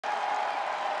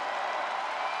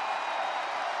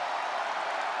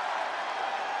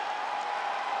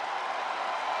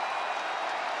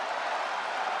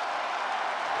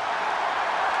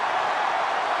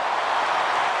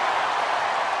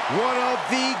One of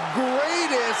the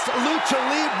greatest Lucha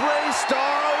Libre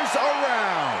stars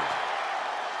around.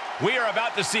 We are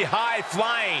about to see high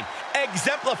flying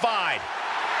exemplified.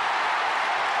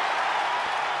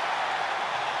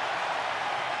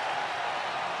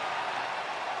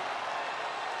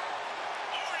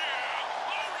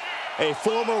 A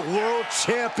former world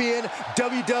champion,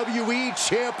 WWE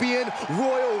champion,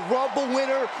 Royal Rumble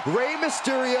winner, Rey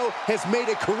Mysterio has made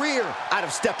a career out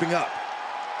of stepping up.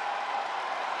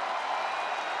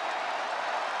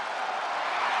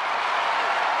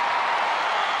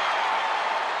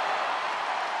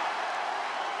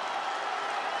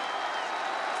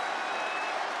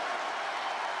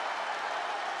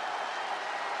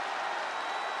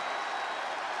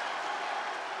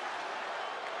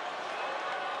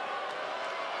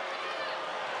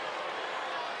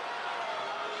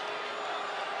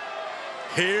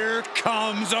 Here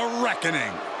comes a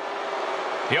reckoning.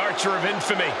 The Archer of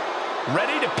Infamy,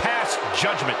 ready to pass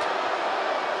judgment.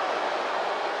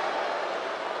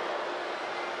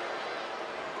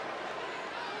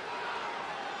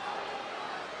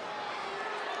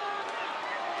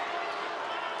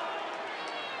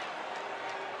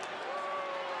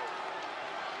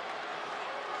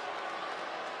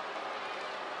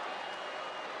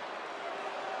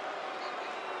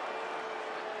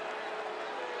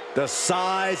 The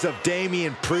size of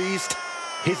Damian Priest,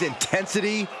 his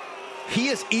intensity, he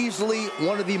is easily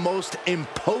one of the most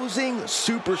imposing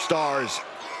superstars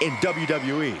in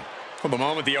WWE. From the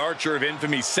moment the Archer of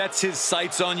Infamy sets his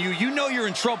sights on you, you know you're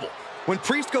in trouble. When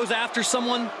Priest goes after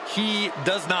someone, he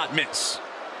does not miss.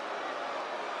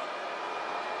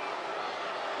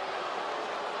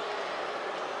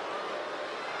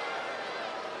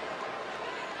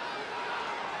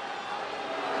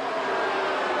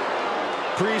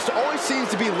 Priest always seems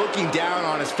to be looking down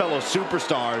on his fellow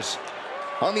superstars,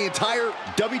 on the entire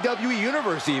WWE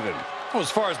universe even. Well, as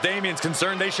far as Damian's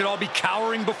concerned, they should all be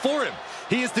cowering before him.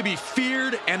 He is to be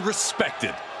feared and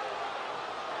respected.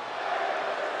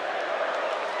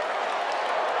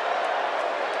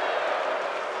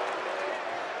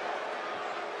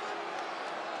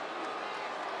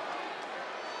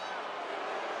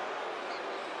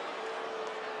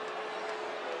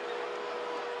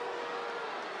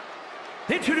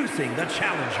 Introducing the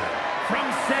challenger from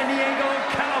San Diego,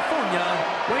 California,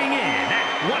 weighing in at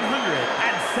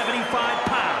 175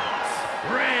 pounds,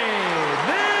 Rey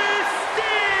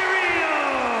Mysterio!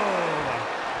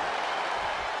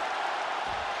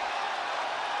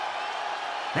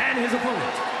 And his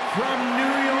opponent from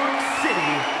New York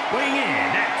City, weighing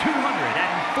in at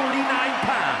 249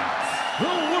 pounds,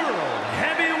 the World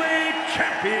Heavyweight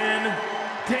Champion,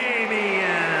 Damian.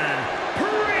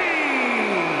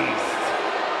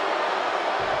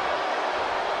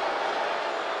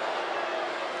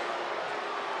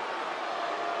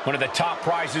 One of the top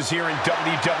prizes here in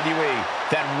WWE,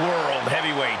 that World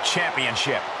Heavyweight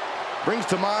Championship. Brings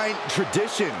to mind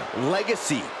tradition,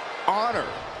 legacy, honor.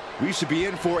 We should be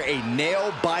in for a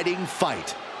nail-biting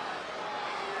fight.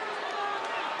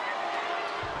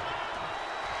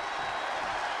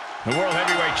 The World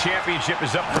Heavyweight Championship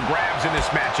is up for grabs in this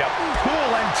matchup. Who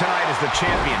will end tonight as the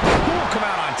champion? Who will come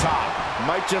out on top?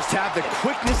 Might just have the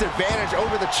quickness advantage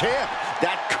over the champ.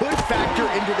 That could factor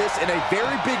into this in a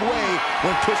very big way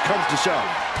when push comes to shove.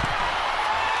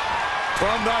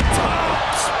 From the top.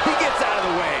 He gets out of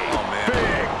the way. Oh, man.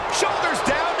 Big. Shoulders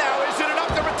down now. Is it enough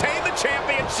to retain the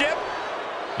championship?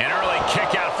 An early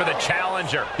kick out for the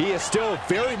challenger. He is still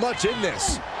very much in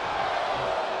this.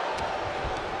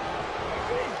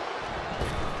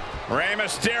 Rey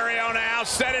Mysterio now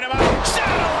setting him up.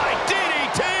 Satellite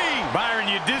DDT! Byron,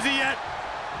 you dizzy yet?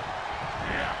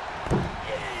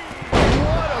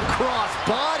 What a cross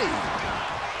body!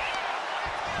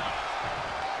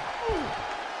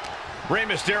 Rey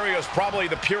Mysterio is probably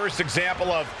the purest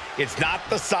example of it's not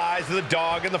the size of the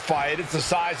dog in the fight, it's the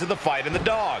size of the fight in the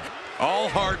dog. All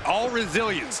heart, all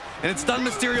resilience. And it's done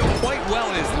Mysterio quite well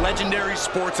in his legendary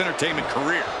sports entertainment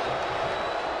career.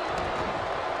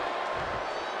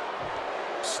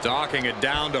 Stalking a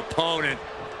downed opponent.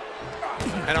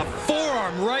 And a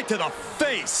forearm right to the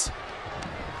face.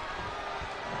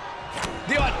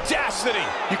 The audacity!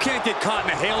 You can't get caught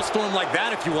in a hailstorm like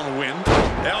that if you want to win.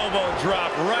 Elbow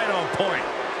drop right on point.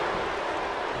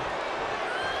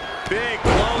 Big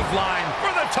clothesline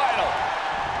For the title!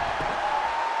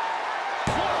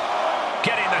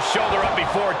 Getting the shoulder up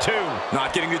before two.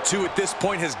 Not getting to two at this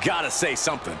point has got to say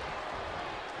something.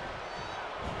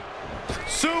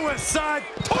 Suicide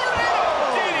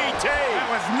tornado! DDT! That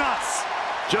was nuts.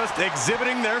 Just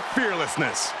exhibiting their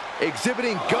fearlessness.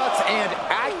 Exhibiting guts and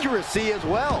accuracy as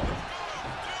well.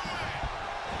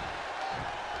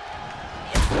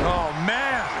 Oh,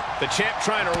 man. The champ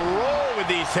trying to roll with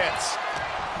these hits.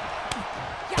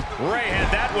 Rey had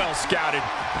that well scouted.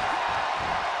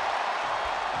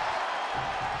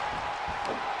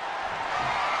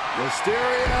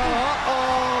 Mysterio,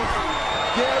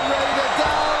 get ready to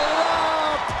dial it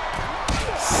up.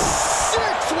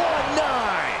 619.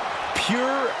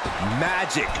 Pure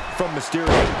magic from Mysterio.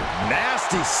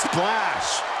 Nasty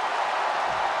splash.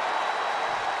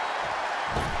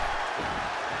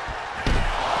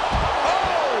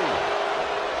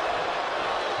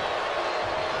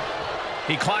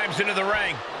 He climbs into the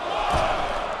ring.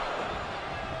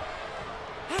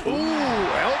 Ooh,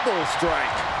 elbow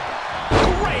strike.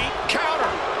 Great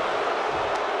counter.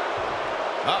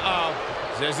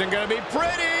 This isn't going to be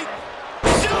pretty.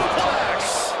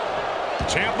 Suplex.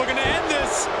 Champ looking to end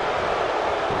this.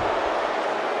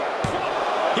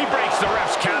 He breaks the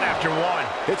ref's count after one.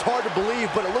 It's hard to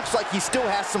believe, but it looks like he still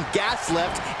has some gas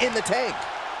left in the tank.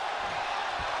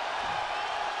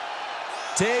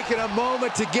 Taking a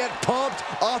moment to get pumped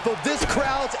off of this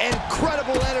crowd's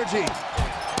incredible energy.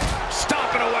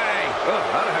 Stomping away. Oh,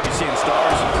 I don't have you seeing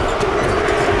stars.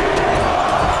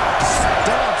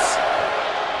 Stumps.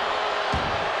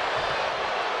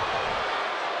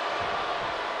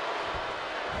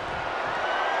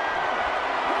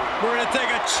 We're going to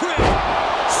take a trip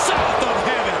south of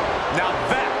heaven. Now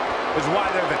that is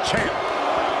why they're the champ.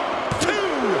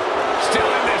 Still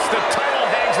in this. The title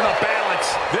hangs in the balance.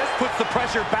 This puts the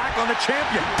pressure back on the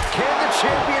champion. Can the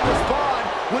champion respond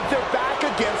with their back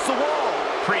against the wall?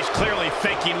 Priest clearly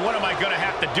thinking, what am I going to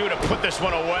have to do to put this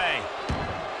one away?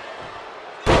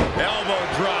 Elbow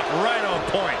drop right on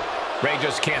point. Rey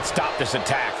just can't stop this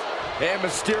attack. And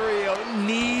Mysterio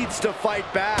needs to fight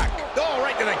back. Oh,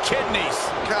 right to the kidneys.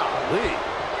 Golly.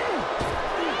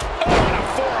 Oh, and a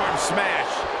forearm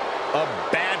smash. A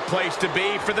bad place to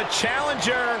be for the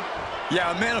challenger.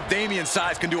 Yeah, a man of Damian's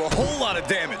size can do a whole lot of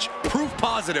damage. Proof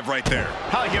positive right there.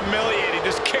 How humiliating.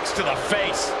 Just kicks to the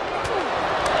face.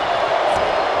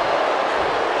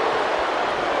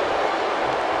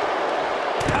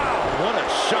 Ow, what a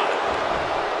shot.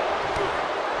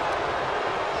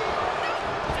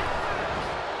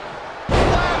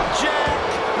 Flapjack.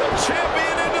 The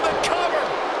champion into the cover.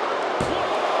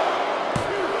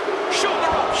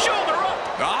 Shoulder up, shoulder up.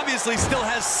 Obviously still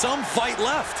has some fight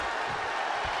left.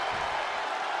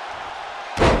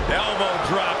 Elbow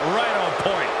drop right on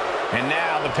point. And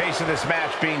now the pace of this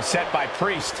match being set by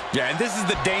Priest. Yeah, and this is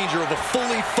the danger of a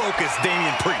fully focused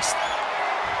Damian Priest.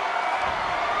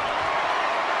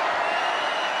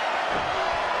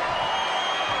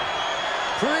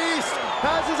 Priest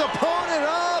has his opponent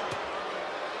up.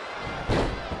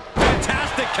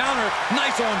 Fantastic counter.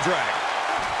 Nice arm drag.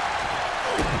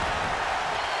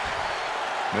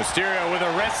 Mysterio with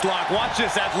a wrist lock. Watch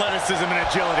this athleticism and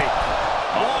agility.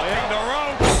 Walking the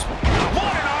ropes.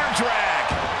 What an arm drag.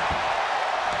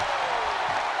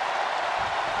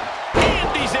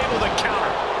 And he's able to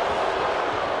counter.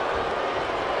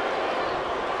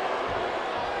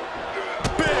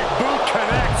 Big boot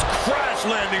connects. Crash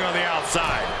landing on the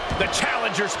outside. The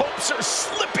challenger's hopes are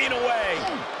slipping away.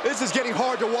 This is getting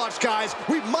hard to watch, guys.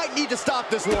 We might need to stop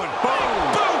this one.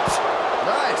 Boom. Boot.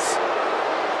 Nice.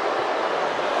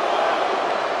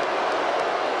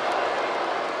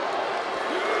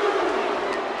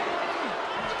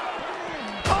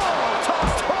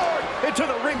 To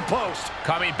the ring post.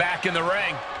 Coming back in the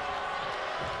ring.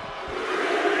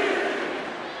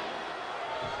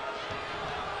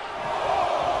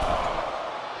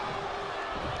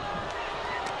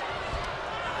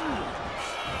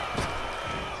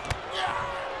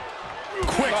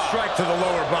 Quick strike to the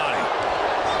lower body.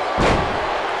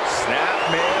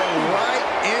 Snapmare right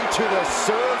into the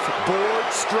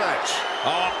surfboard stretch.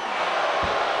 Oh,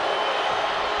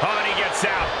 and he gets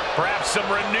out. Perhaps some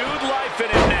renewed life in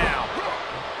him now.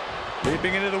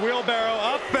 Leaping into the wheelbarrow,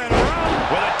 up and around.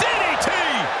 With a DDT!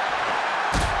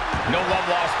 No love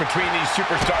lost between these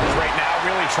superstars right now,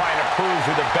 really trying to prove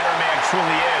who the better man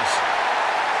truly is.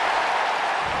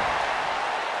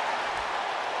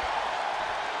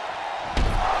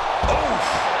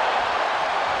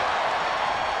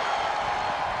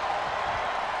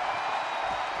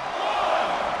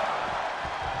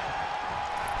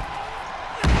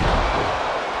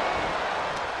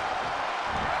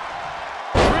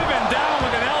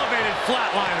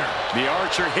 Flatliner. The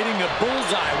Archer hitting the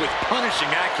bullseye with punishing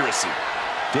accuracy.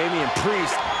 Damian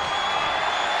Priest.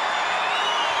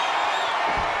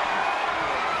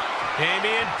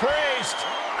 Damian Priest.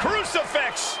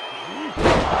 Crucifix.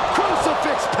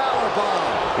 Crucifix powerbomb.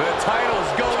 The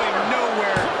title's going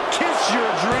nowhere. Kiss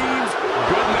your dreams.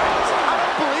 Good night. I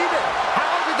don't believe it. How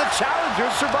did the challenger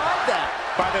survive that?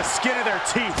 by the skin of their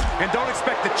teeth. And don't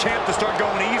expect the champ to start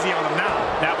going easy on him now.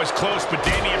 That was close, but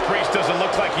Damian Priest doesn't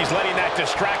look like he's letting that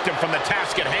distract him from the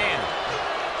task at hand.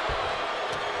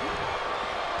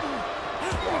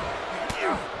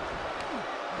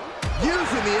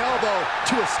 Using the elbow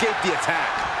to escape the attack.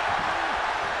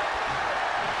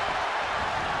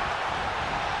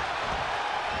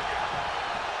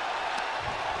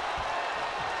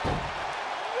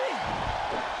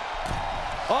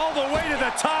 All the way to the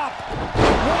top.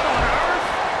 What on earth?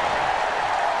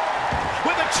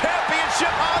 With the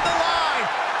championship on the line.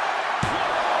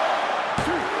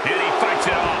 And he fights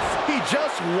it off. He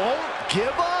just won't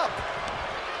give up.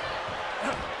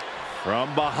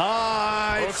 From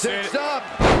behind. Sixed up.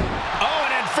 Oh,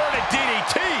 an inverted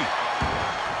DDT.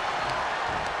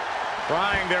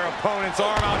 Prying their opponent's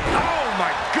arm out. Oh,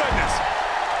 my goodness.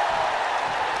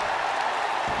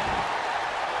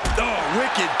 Oh,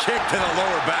 wicked kick to the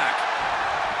lower back.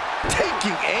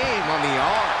 Taking aim on the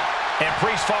arm. And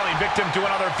Priest falling victim to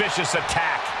another vicious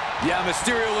attack. Yeah,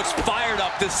 Mysterio looks fired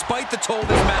up despite the toll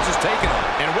this match has taken on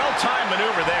him. And well-timed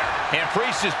maneuver there. And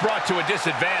Priest is brought to a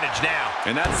disadvantage now.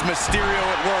 And that's Mysterio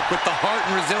at work with the heart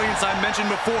and resilience I mentioned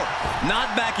before.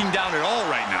 Not backing down at all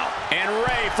right now. And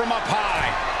Rey from up high.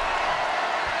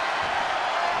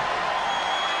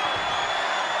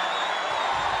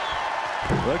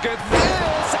 Look at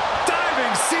this.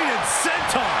 Diving seated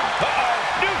senton. Uh-oh.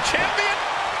 New champion.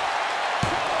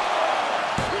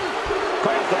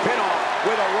 Claims the pin off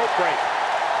with a rope break.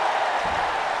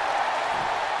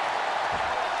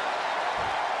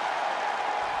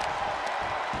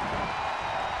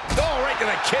 Oh, right to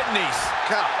the kidneys.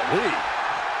 Golly.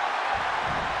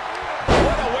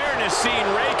 What awareness seeing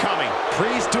Rey coming.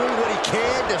 Priest doing what he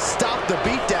can to stop the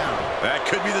beatdown. That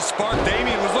could be the spark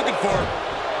Damian was looking for.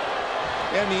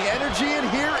 And the energy in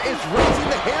here is raising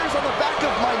the hairs on the back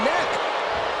of my neck.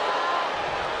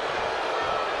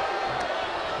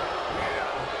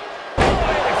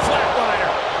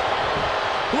 Flatliner.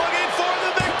 Looking for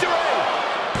the victory.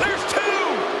 There's two.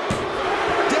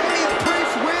 Damian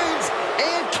Priest wins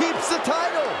and keeps the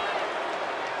title.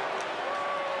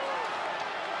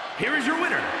 Here is your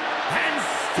winner, and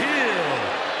still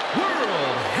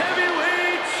World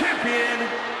Heavyweight Champion,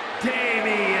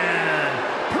 Damian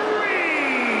Priest.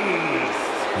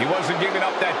 He wasn't giving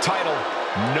up that title.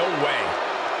 No way.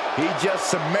 He just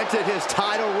cemented his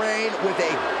title reign with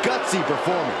a gutsy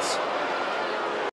performance.